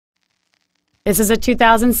This is a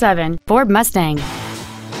 2007 Ford Mustang.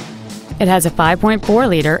 It has a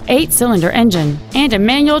 5.4-liter 8-cylinder engine and a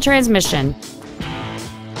manual transmission.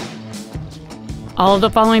 All of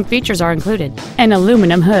the following features are included: an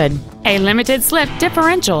aluminum hood, a limited slip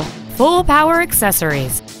differential, full power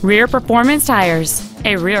accessories, rear performance tires,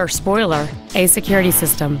 a rear spoiler, a security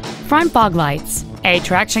system, front fog lights, a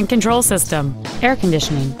traction control system, air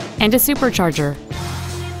conditioning, and a supercharger.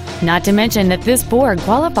 Not to mention that this Ford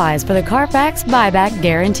qualifies for the Carfax buyback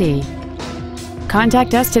guarantee.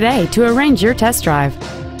 Contact us today to arrange your test drive.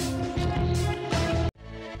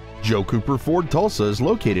 Joe Cooper Ford Tulsa is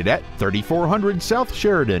located at 3400 South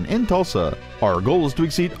Sheridan in Tulsa. Our goal is to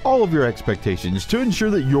exceed all of your expectations to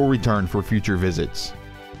ensure that you'll return for future visits.